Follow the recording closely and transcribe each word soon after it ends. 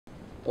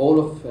all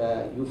of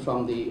you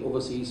from the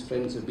overseas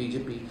friends of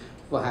BJP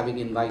for having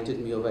invited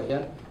me over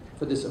here.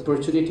 For this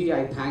opportunity,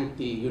 I thank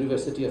the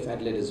University of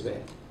Adelaide as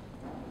well.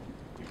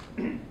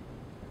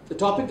 The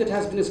topic that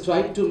has been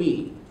ascribed to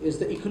me is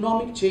the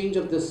economic change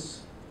of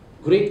this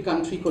great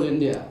country called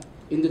India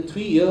in the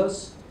 3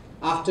 years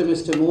after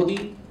Mr.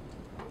 Modi,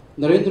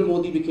 Narendra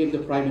Modi became the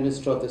Prime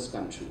Minister of this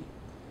country.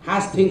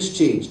 Has things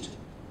changed?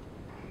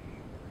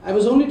 I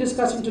was only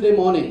discussing today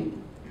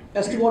morning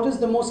as to what is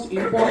the most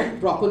important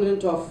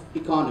proponent of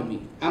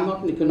economy. I'm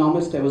not an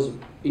economist, I was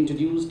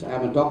introduced,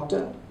 I'm a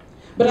doctor.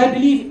 But I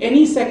believe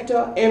any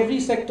sector, every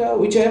sector,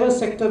 whichever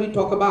sector we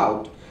talk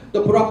about,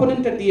 the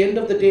proponent at the end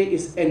of the day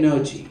is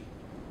energy.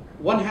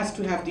 One has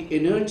to have the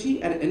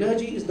energy, and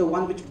energy is the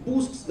one which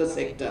boosts the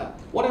sector,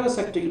 whatever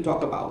sector you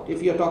talk about.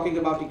 If you're talking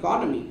about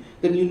economy,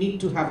 then you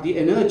need to have the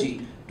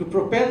energy to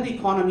propel the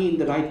economy in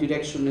the right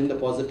direction, in the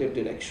positive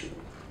direction.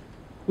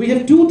 We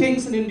have two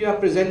things in India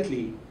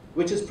presently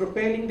which is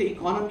propelling the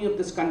economy of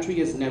this country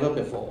as never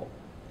before.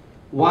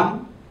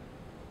 One,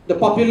 the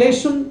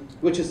population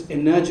which is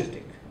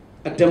energetic,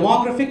 a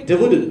demographic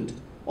dividend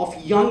of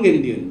young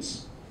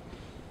Indians.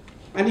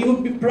 And you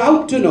would be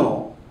proud to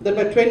know that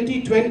by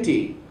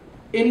 2020,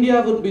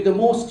 India would be the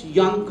most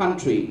young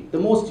country, the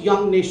most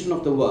young nation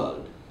of the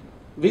world.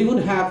 We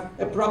would have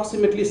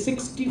approximately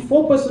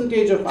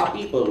 64% of our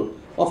people,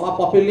 of our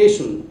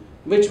population,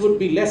 which would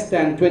be less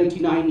than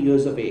 29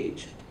 years of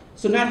age.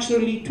 So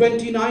naturally,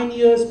 29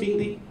 years being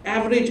the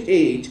average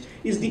age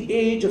is the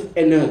age of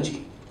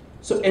energy.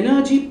 So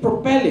energy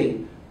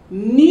propelling,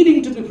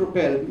 needing to be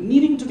propelled,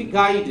 needing to be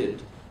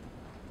guided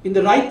in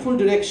the rightful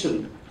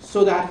direction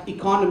so that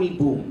economy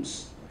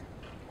booms.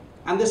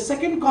 And the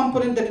second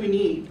component that we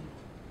need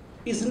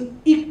is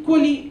an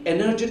equally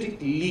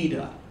energetic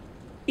leader,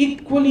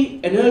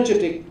 equally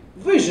energetic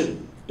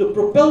vision to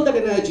propel that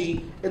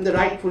energy in the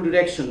rightful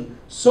direction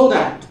so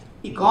that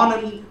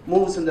economy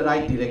moves in the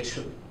right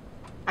direction.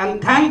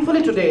 And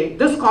thankfully today,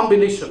 this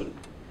combination,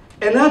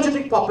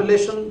 energetic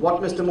population,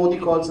 what Mr. Modi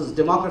calls as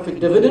demographic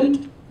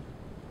dividend,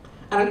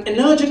 and an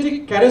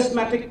energetic,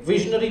 charismatic,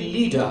 visionary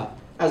leader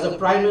as a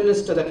Prime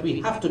Minister that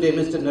we have today,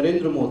 Mr.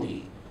 Narendra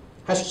Modi,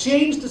 has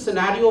changed the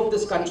scenario of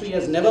this country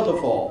as never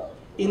before.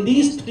 In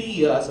these 3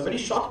 years, a very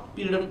short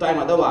period of time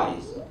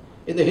otherwise,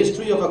 in the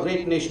history of a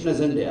great nation as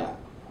India.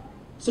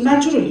 So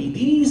naturally,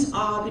 these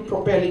are the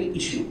propelling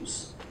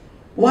issues.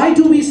 Why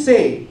do we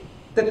say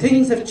that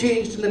things have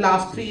changed in the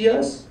last 3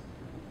 years?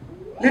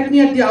 Let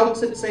me at the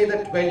outset say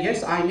that, well,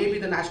 yes, I may be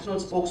the national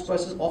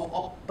spokesperson of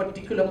a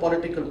particular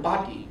political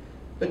party,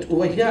 but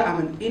over here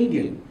I'm an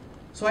Indian.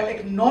 So I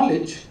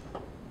acknowledge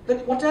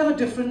that whatever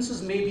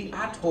differences may be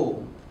at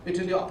home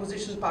between the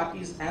opposition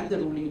parties and the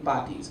ruling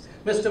parties,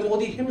 Mr.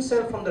 Modi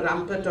himself from the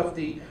rampart of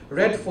the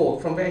Red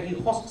Fort, from where he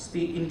hosts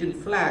the Indian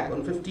flag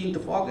on 15th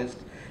of August,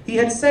 he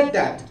had said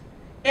that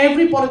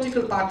every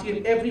political party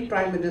and every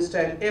Prime Minister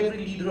and every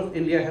leader of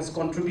India has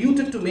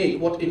contributed to make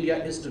what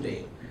India is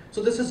today.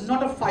 So this is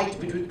not a fight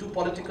between two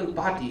political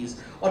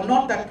parties, or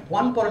not that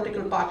one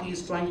political party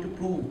is trying to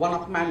prove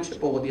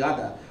one-upmanship over the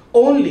other.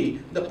 Only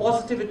the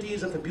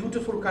positivities of a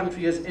beautiful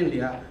country as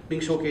India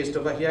being showcased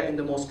over here in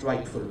the most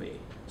rightful way.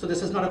 So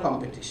this is not a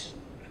competition.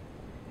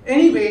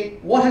 Anyway,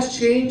 what has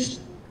changed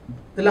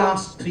the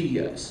last 3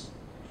 years?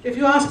 If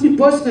you ask me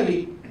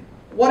personally,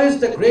 what is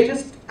the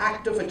greatest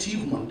act of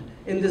achievement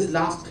in this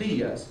last 3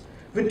 years?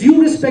 With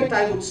due respect,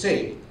 I would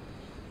say,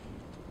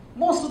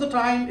 most of the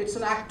time it's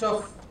an act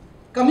of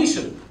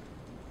commission,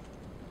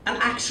 an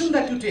action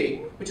that you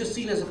take which is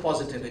seen as a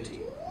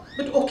positivity.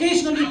 But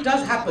occasionally it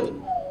does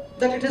happen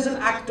that it is an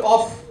act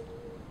of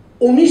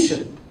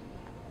omission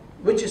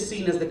which is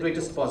seen as the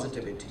greatest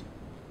positivity.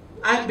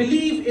 I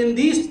believe in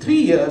these 3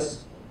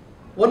 years,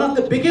 one of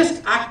the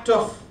biggest act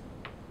of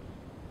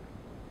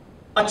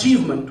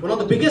achievement, one of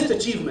the biggest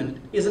achievement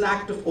is an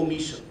act of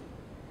omission.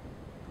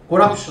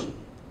 Corruption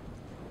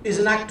is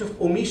an act of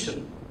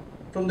omission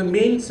from the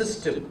main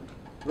system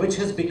which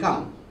has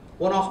become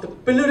one of the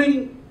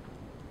pillaring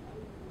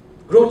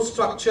growth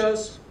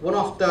structures, one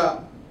of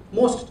the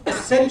most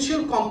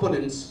essential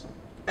components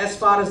as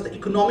far as the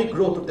economic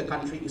growth of the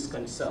country is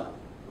concerned.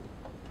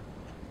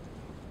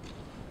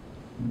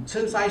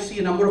 Since I see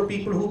a number of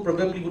people who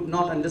probably would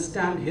not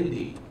understand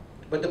Hindi,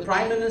 but the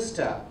Prime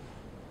Minister,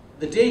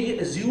 the day he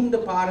assumed the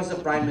power as a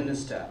Prime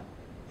Minister,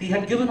 he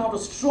had given out a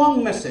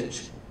strong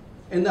message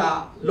in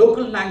the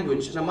local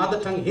language, in a mother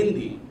tongue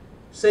Hindi,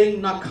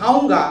 saying, "Na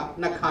khaunga,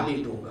 na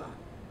khane dunga."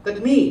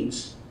 That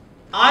means,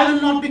 I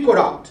will not be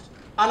corrupt,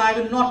 and I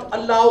will not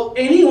allow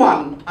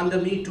anyone under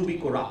me to be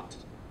corrupt.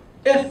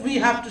 If we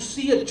have to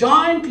see a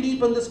giant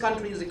leap in this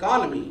country's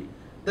economy,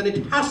 then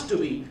it has to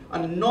be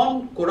a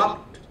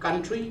non-corrupt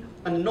country,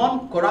 a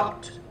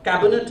non-corrupt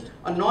cabinet,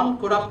 a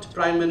non-corrupt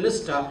Prime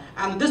Minister,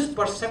 and this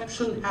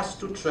perception has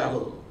to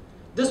travel.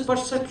 This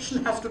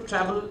perception has to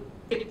travel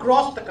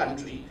across the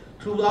country,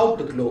 throughout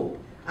the globe.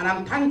 And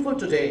I'm thankful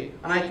today,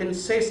 and I can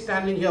say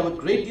standing here with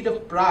great deal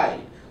of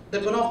pride,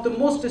 that one of the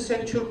most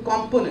essential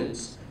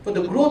components for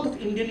the growth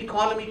of Indian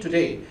economy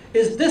today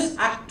is this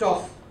act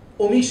of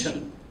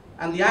omission.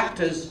 and the act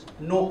is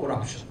no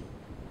corruption.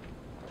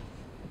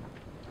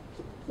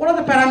 What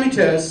are the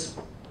parameters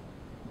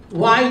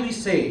why we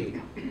say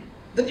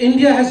that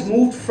India has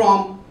moved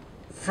from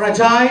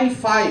fragile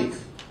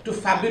 5 to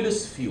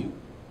fabulous few?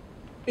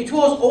 It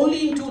was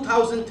only in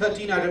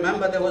 2013, I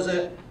remember there was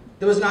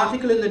an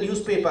article in the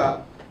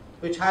newspaper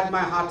which had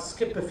my heart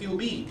skip a few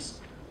beats,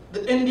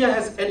 that India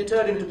has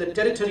entered into the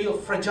territory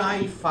of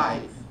fragile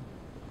 5.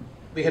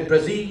 We had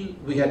Brazil,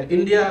 we had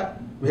India,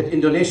 we had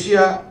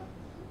Indonesia,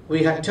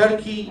 we had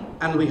Turkey,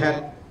 and we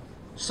had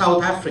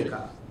South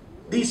Africa.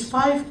 These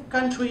 5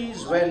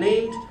 countries were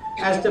named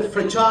as the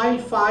fragile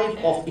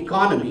 5 of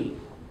economy,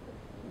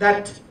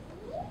 that,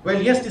 well,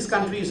 yes, these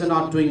countries are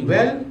not doing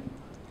well,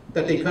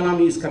 that the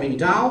economy is coming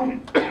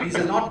down, these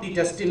are not the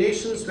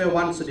destinations where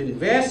one should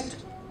invest.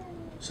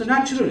 So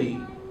naturally,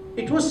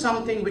 it was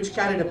something which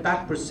carried a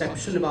bad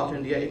perception about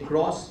India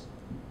across.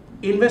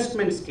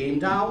 Investments came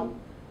down,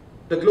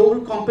 the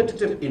global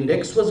competitive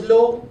index was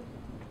low.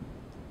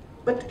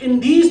 But in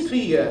these 3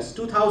 years,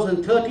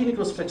 2013 it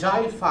was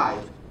fragile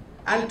 5,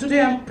 and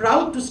today I'm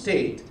proud to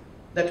state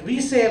that we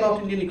say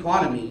about Indian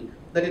economy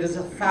that it is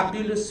a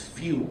fabulous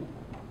few.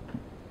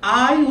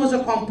 I was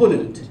a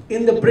component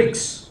in the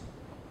BRICS,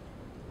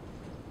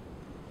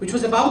 which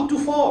was about to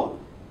fall.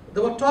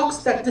 There were talks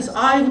that this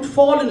I would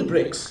fall in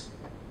BRICS.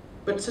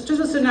 But such is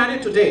the scenario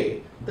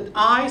today that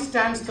I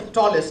stands the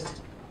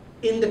tallest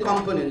in the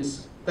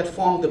components that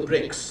form the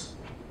BRICS.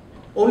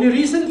 Only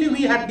recently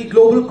we had the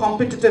Global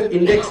Competitive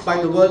Index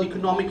by the World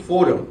Economic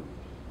Forum.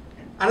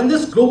 And in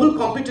this Global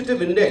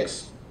Competitive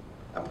Index,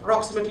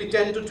 approximately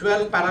 10 to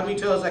 12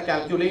 parameters are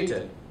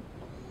calculated.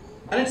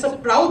 And it's a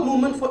proud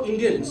moment for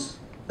Indians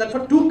that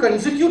for 2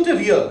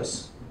 consecutive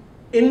years,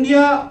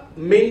 India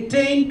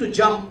maintained to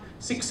jump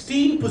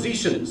 16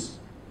 positions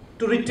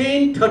to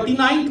retain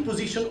 39th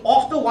position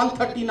of the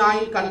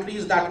 139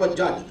 countries that were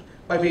judged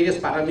by various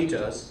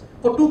parameters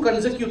for 2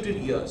 consecutive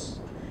years.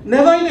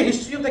 Never in the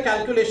history of the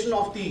calculation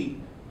of the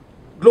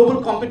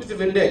Global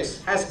Competitive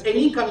Index has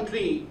any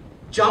country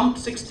jumped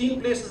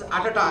 16 places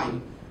at a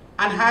time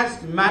and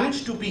has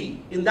managed to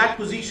be in that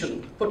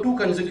position for 2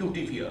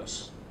 consecutive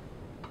years.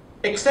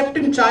 Except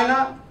in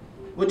China,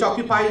 which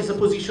occupies a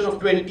position of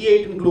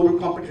 28 in Global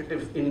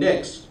Competitive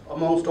Index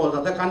amongst all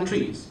other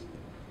countries.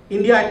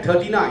 India at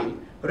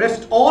 39,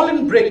 rest all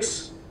in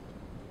BRICS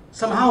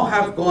somehow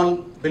have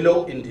gone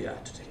below India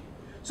today.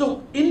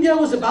 So India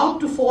was about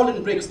to fall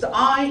in BRICS. The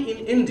I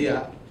in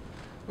India,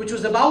 which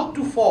was about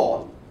to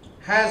fall,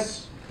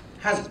 has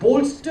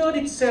bolstered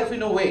itself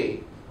in a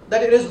way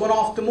that it is one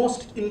of the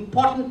most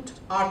important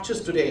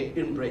arches today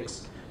in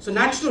BRICS. So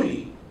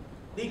naturally,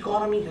 the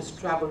economy has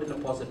traveled in a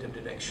positive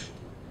direction.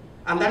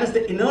 And that is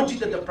the energy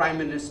that the Prime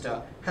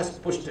Minister has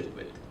pushed it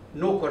with.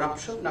 No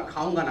corruption, na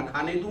khaunga, na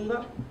khane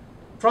dunga.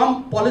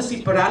 From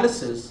policy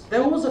paralysis,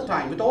 there was a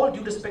time, with all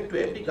due respect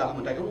to every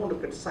government, I don't want to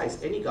criticize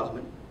any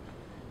government,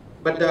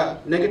 but the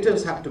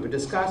negatives have to be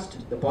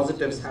discussed, the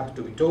positives have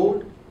to be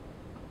told.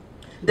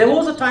 There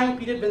was a time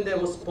period when there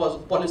was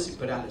policy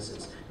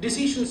paralysis.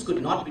 Decisions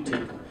could not be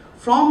taken.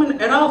 From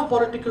an era of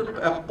political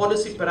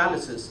policy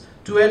paralysis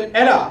to an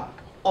era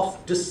of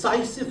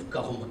decisive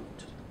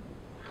government.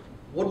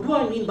 What do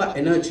I mean by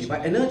energy? By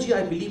energy,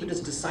 I believe it is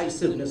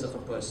decisiveness of a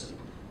person.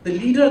 The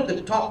leader at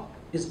the top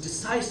is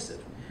decisive.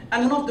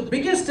 And one of the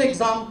biggest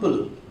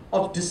example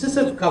of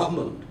decisive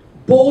government,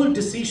 bold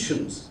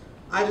decisions,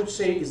 I would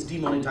say is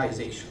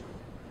demonetization.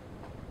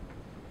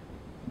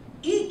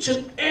 Each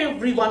and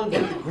everyone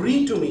will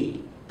agree to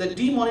me that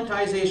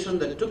demonetization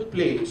that took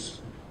place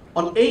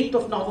on 8th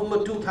of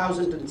November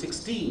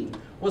 2016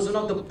 was one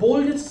of the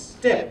boldest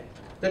steps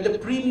that the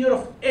premier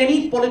of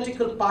any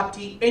political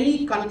party,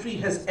 any country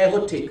has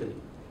ever taken.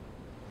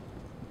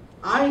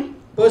 I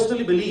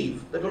personally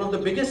believe that one of the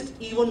biggest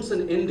events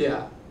in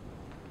India,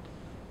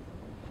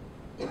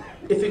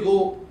 if we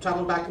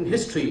travel back in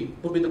history,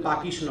 would be the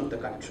partition of the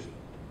country.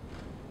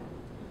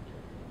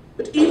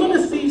 But even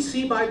if we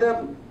see by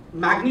the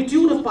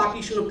magnitude of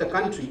partition of the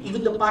country,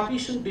 even the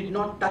partition did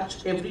not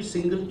touch every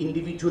single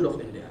individual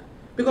of India.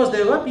 Because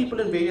there were people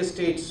in various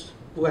states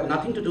who had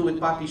nothing to do with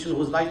partition,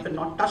 whose life had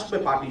not touched by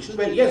partition.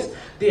 Well, yes,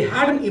 they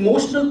had an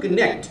emotional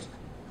connect,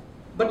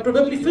 but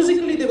probably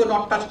physically they were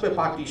not touched by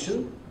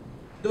partition.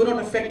 They were not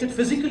affected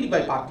physically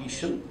by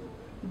partition.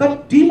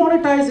 But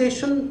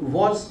demonetization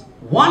was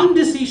one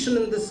decision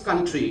in this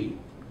country,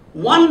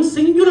 one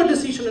singular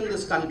decision in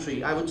this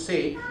country, I would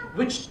say,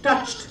 which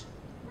touched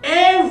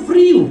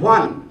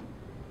everyone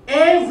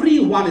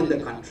in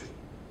the country.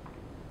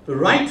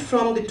 Right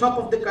from the top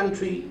of the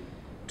country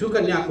to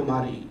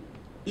Kanyakumari,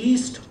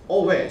 east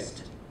or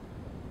west.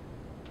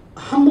 A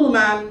humble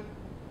man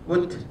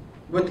with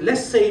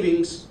less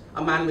savings,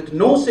 a man with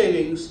no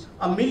savings,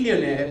 a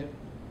millionaire,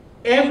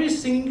 every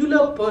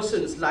singular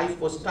person's life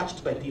was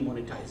touched by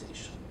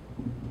demonetization.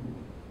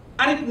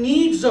 And it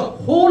needs a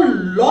whole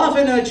lot of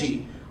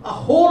energy, a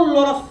whole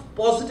lot of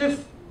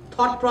positive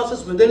thought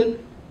process within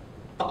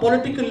a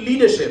political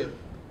leadership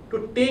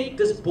to take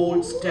this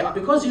bold step,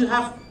 because you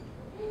have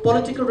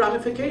political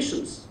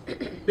ramifications,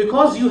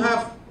 because you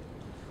have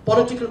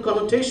political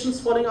connotations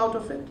falling out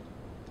of it.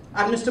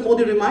 And Mr.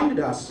 Modi reminded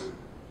us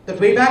that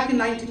way back in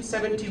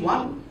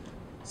 1971,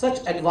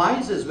 such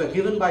advices were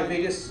given by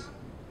various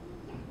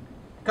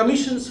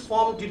commissions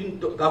formed during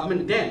the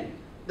government then,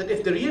 that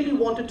if they really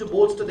wanted to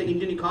bolster the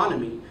Indian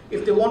economy,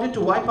 if they wanted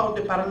to wipe out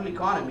the parallel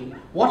economy,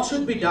 what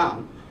should be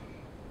done?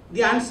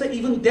 The answer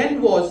even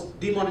then was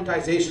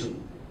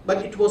demonetization,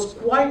 but it was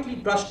quietly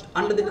brushed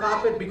under the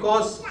carpet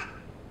because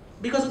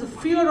of the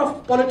fear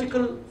of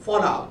political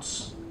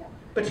fallouts.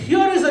 But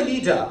here is a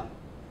leader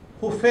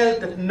who felt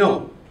that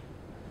no,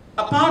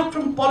 apart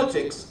from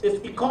politics,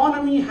 if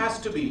economy has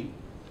to be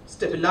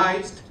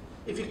stabilized,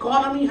 if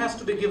economy has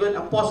to be given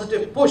a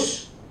positive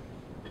push,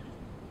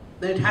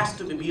 then it has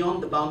to be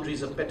beyond the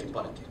boundaries of petty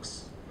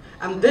politics.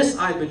 And this,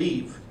 I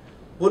believe,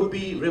 would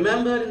be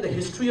remembered in the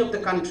history of the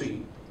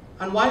country,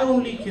 and why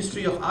only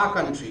history of our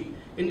country,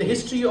 in the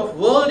history of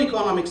world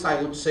economics,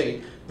 I would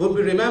say, would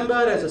be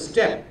remembered as a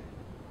step.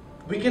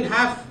 We can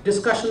have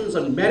discussions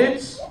on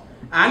merits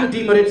and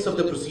demerits of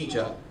the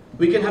procedure.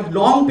 We can have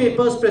long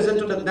papers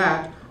presented on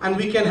that, and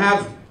we can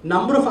have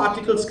number of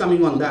articles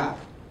coming on that.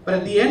 But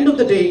at the end of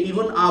the day,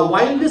 even our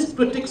wildest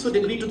critics would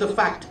agree to the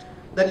fact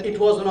that it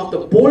was one of the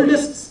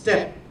boldest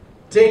steps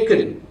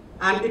taken,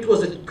 and it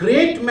was a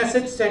great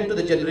message sent to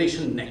the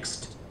generation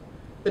next.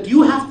 That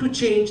you have to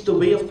change the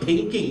way of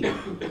thinking.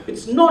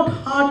 It's not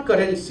hard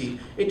currency,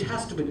 it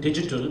has to be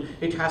digital,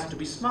 it has to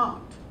be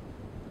smart.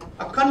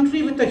 A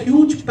country with a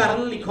huge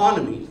parallel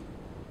economy,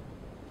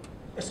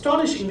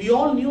 astonishing, we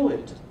all knew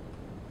it.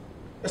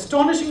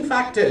 Astonishing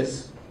fact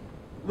is,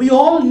 we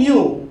all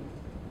knew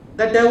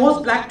that there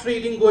was black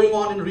trading going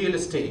on in real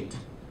estate.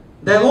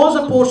 There was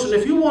a portion,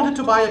 if you wanted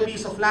to buy a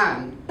piece of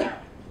land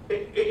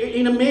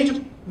in a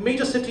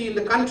major city in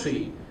the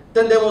country,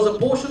 then there was a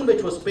portion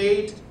which was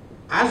paid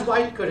as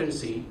white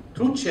currency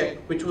through check,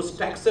 which was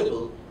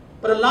taxable,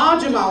 but a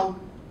large amount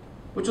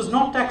which was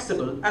not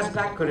taxable as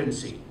black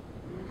currency.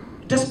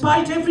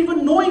 Despite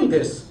everyone knowing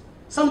this,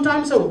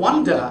 sometimes I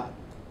wonder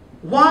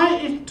why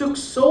it took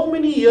so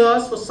many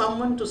years for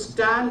someone to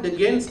stand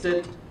against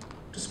it,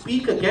 to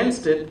speak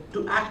against it,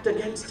 to act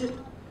against it.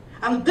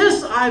 And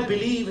this, I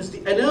believe, is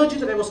the energy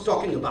that I was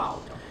talking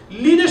about.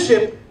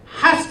 Leadership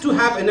has to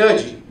have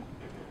energy.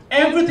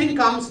 Everything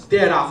comes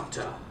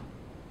thereafter.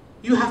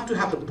 You have to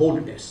have the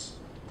boldness.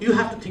 You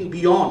have to think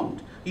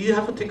beyond. You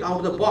have to think out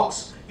of the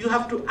box. You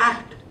have to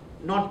act,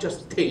 not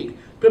just think.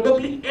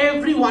 Probably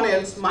everyone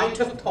else might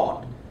have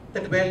thought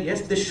that, well,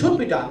 yes, this should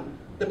be done.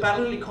 The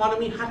parallel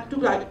economy had to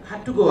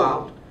go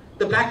out.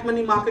 The black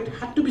money market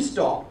had to be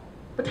stopped.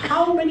 But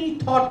how many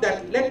thought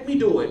that, let me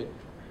do it?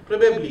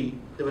 Probably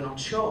they were not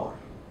sure.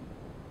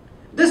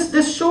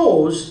 This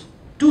shows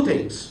two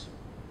things.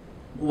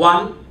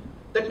 One,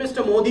 that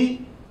Mr.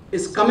 Modi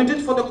is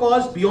committed for the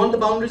cause beyond the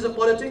boundaries of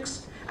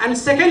politics. And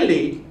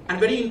secondly, and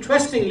very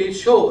interestingly, it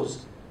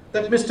shows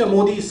that Mr.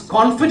 Modi is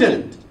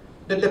confident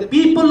that the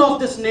people of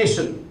this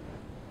nation,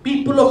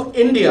 people of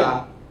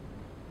India,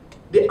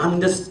 they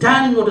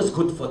understand what is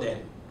good for them.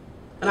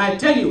 And I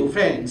tell you,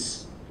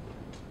 friends,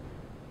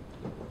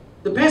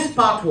 the best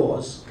part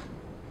was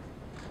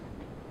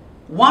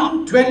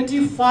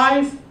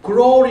 125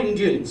 crore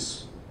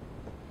Indians,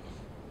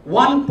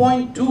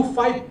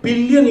 1.25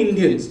 billion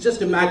Indians,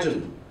 just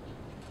imagine.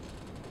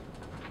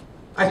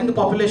 I think the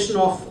population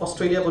of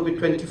Australia would be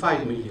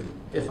 25 million,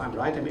 if I'm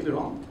right, I may be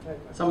wrong,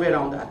 somewhere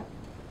around that.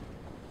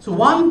 So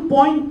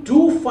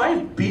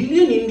 1.25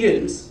 billion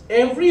Indians,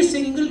 every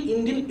single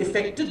Indian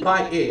affected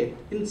by it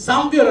in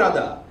some way or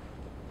other.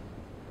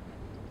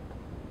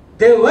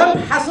 There were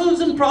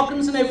hassles and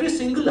problems in every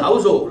single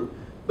household,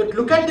 but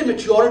look at the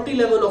maturity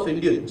level of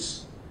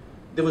Indians.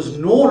 There was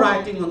no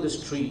rioting on the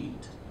street.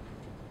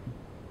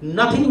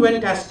 Nothing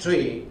went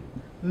astray.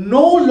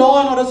 No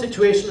law and order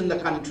situation in the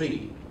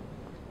country.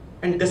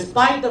 And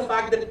despite the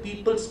fact that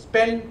people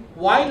spend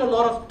quite a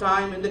lot of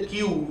time in the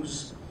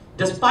queues,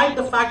 despite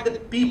the fact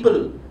that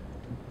people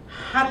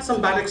had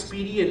some bad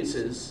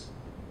experiences,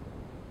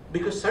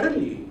 because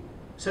suddenly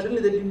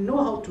they didn't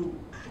know how to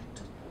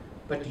act.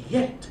 But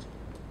yet,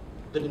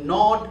 the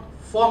nod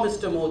for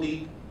Mr.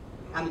 Modi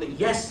and the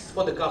yes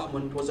for the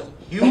government was a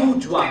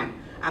huge one.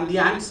 And the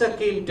answer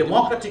came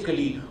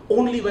democratically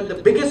only when the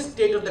biggest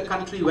state of the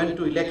country went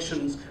to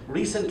elections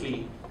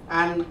recently,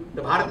 and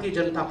the Bharatiya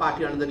Janata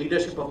Party under the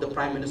leadership of the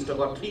Prime Minister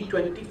got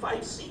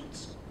 325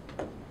 seats.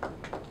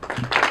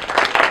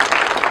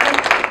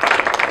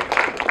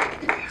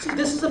 See,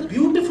 this is a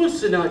beautiful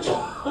synergy.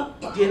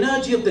 The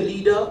energy of the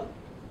leader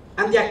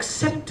and the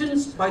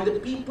acceptance by the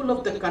people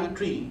of the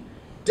country,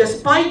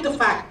 despite the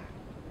fact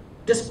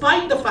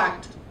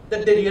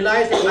that they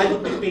realized that I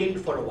would be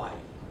pained for a while.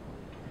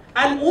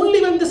 And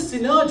only when this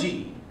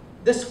synergy,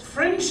 this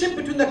friendship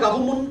between the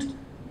government,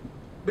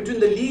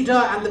 between the leader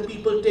and the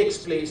people takes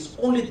place,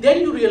 only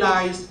then you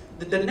realize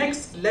that the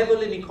next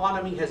level in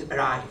economy has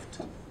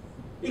arrived.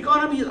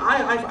 Economy,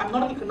 I'm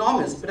not an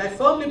economist, but I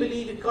firmly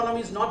believe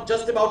economy is not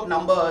just about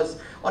numbers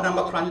or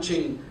number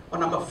crunching or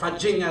number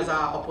fudging as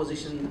our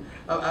opposition,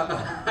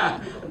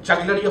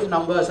 jugglery of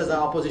numbers as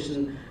our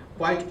opposition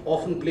quite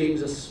often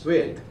blames us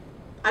with.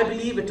 I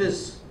believe it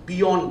is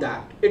beyond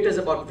that. It is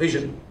about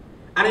vision.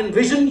 And in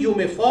vision, you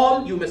may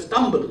fall, you may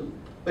stumble,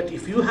 but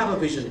if you have a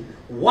vision,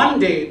 one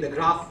day the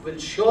graph will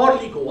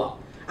surely go up.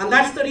 And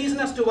that's the reason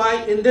as to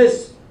why in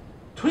this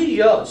 3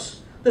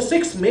 years, the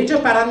 6 major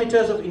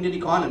parameters of Indian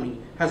economy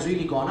has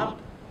really gone up.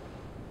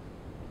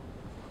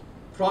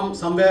 From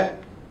somewhere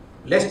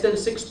less than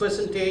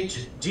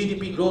 6%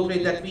 GDP growth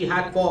rate that we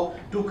had for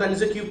 2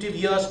 consecutive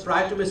years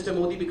prior to Mr.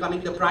 Modi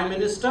becoming the Prime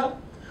Minister.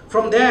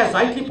 From there, as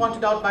rightly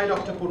pointed out by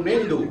Dr.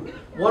 Purnendu,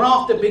 one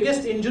of the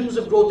biggest engines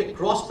of growth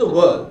across the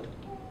world.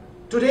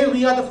 Today,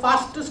 we are the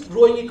fastest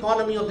growing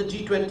economy of the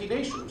G20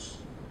 nations.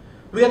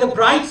 We are the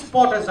bright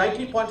spot, as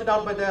rightly pointed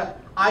out by the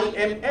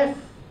IMF.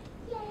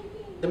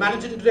 The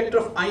managing director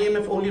of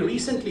IMF only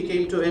recently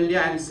came to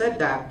India and said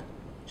that.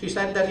 She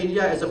said that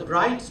India is a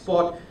bright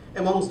spot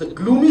amongst the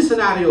gloomy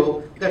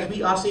scenario that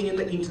we are seeing in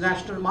the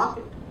international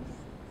market.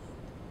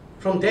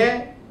 From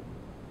there,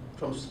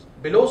 from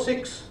below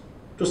 6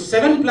 to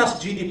 7+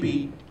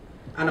 GDP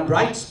and a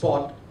bright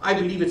spot, I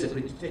believe it's a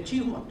great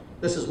achievement.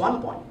 This is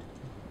one point.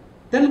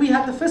 Then we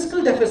have the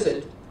fiscal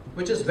deficit,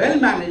 which is well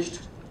managed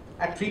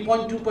at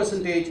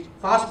 3.2%,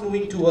 fast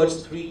moving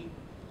towards 3.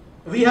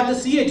 We have the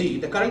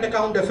CAD, the current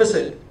account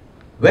deficit,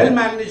 well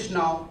managed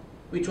now,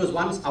 which was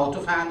once out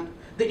of hand.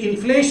 The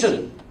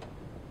inflation,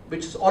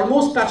 which is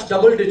almost touched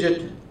double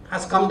digit,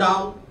 has come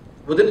down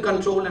within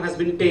control and has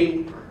been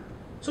tamed.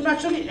 So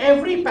naturally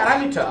every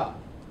parameter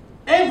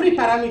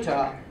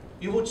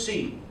you would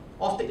see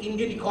of the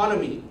Indian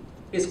economy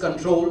is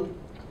controlled.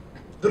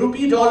 The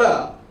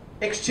rupee-dollar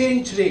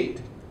exchange rate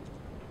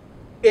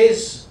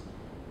is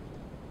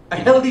a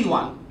healthy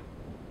one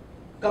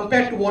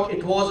compared to what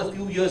it was a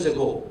few years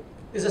ago,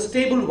 is a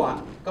stable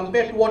one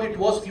compared to what it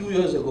was a few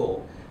years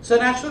ago. So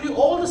naturally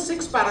all the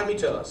 6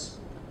 parameters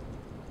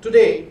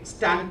today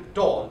stand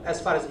tall as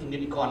far as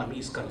Indian economy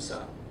is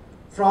concerned.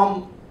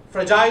 From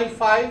fragile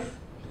 5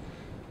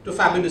 to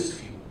fabulous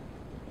few.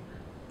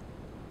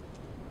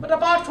 But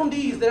apart from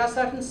these, there are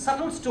certain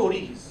subtle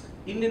stories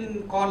in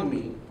Indian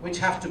economy which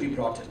have to be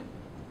brought in.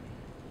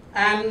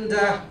 And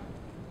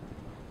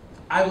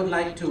I would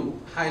like to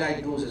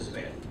highlight those as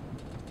well.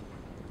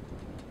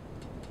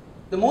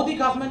 The Modi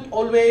government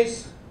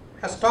always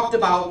has talked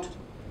about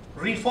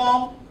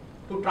reform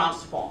to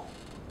transform.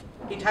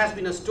 It has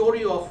been a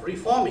story of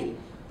reforming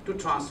to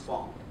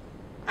transform.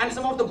 And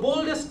some of the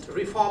boldest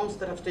reforms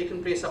that have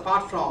taken place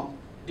apart from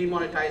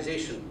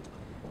demonetization.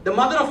 The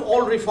mother of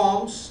all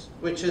reforms,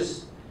 which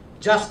is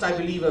just, I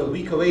believe, a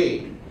week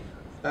away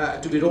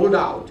to be rolled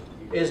out,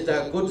 is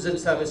the goods and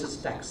services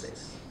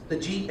taxes, the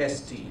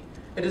GST.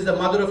 It is the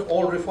mother of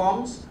all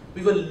reforms.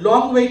 We were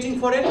long waiting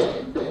for it.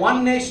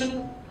 One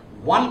nation,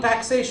 one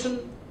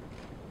taxation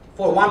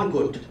for one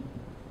good.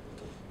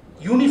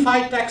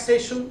 Unified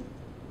taxation.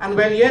 And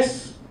well,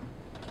 yes,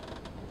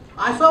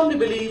 I firmly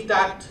believe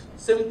that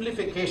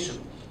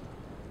simplification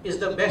is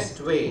the best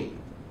way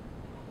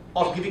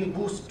of giving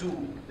boost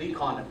to the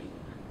economy.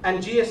 And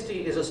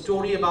GST is a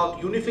story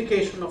about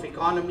unification of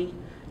economy.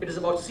 It is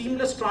about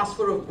seamless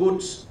transfer of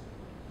goods.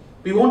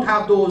 We won't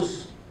have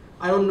those,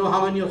 I don't know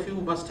how many of you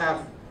must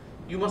have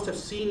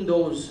seen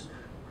those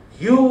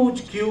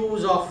huge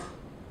queues of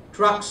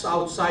trucks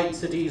outside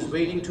cities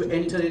waiting to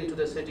enter into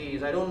the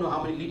cities. I don't know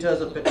how many liters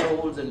of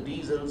petrols and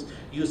diesels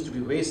used to be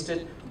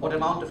wasted. What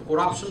amount of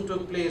corruption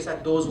took place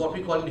at those, what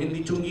we call in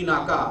Hindi, Chungi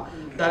Naka.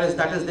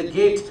 That is the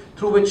gate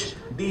through which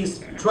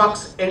these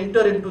trucks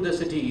enter into the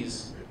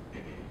cities.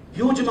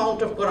 Huge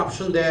amount of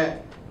corruption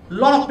there. A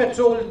lot of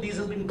petrol and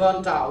diesel being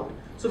burnt out.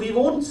 So we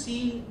won't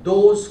see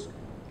those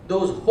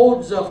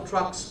hordes of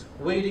trucks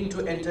waiting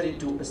to enter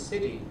into a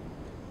city.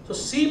 So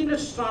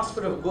seamless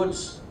transfer of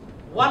goods.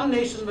 One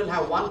nation will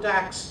have one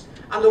tax,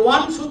 and the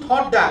ones who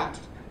thought that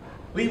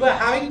we were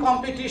having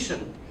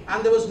competition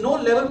and there was no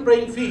level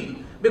playing field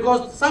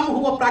because some who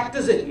were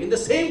practicing in the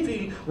same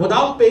field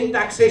without paying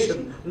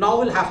taxation now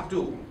will have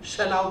to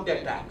shell out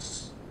their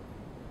tax.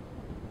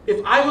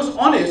 If I was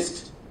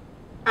honest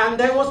and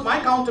there was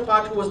my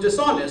counterpart who was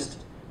dishonest,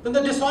 then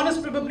the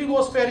dishonest probably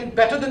was faring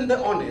better than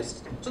the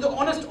honest. So the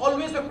honest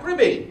always were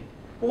cribbing.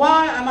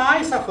 Why am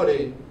I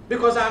suffering?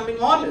 Because I am being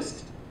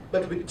honest.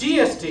 But with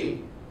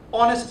GST,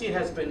 honesty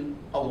has been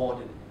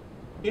awarded.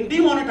 In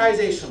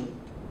demonetization,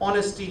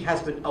 honesty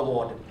has been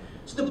awarded.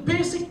 So the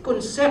basic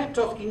concept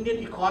of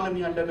Indian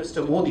economy under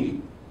Mr.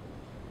 Modi,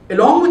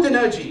 along with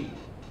energy,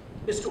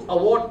 is to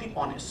award the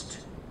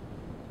honest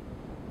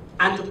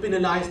and to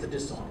penalize the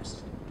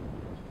dishonest.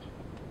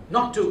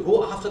 Not to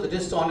go after the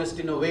dishonest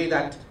in a way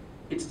that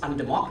it's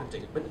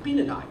undemocratic, but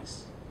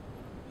penalize.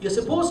 You're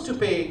supposed to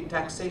pay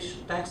taxes.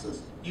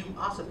 You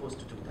are supposed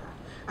to do that.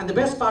 And the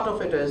best part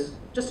of it is,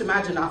 just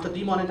imagine after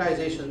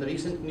demonetization, the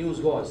recent news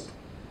was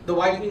the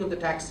widening of the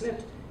tax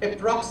net.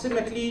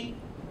 Approximately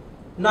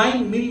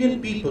 9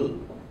 million people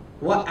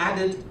were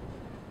added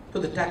to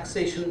the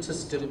taxation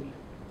system.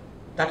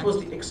 That was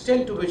the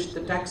extent to which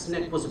the tax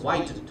net was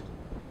widened.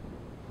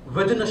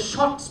 Within a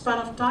short span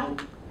of time.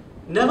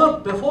 Never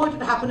before it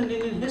had happened in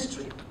Indian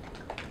history.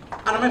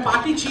 And my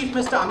party chief,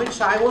 Mr. Amit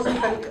Shah,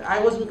 I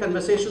was in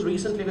conversation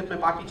recently with my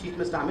party chief,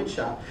 Mr. Amit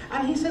Shah,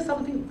 and he said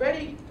something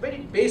very, very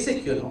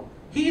basic, you know.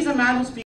 He is a man who speaks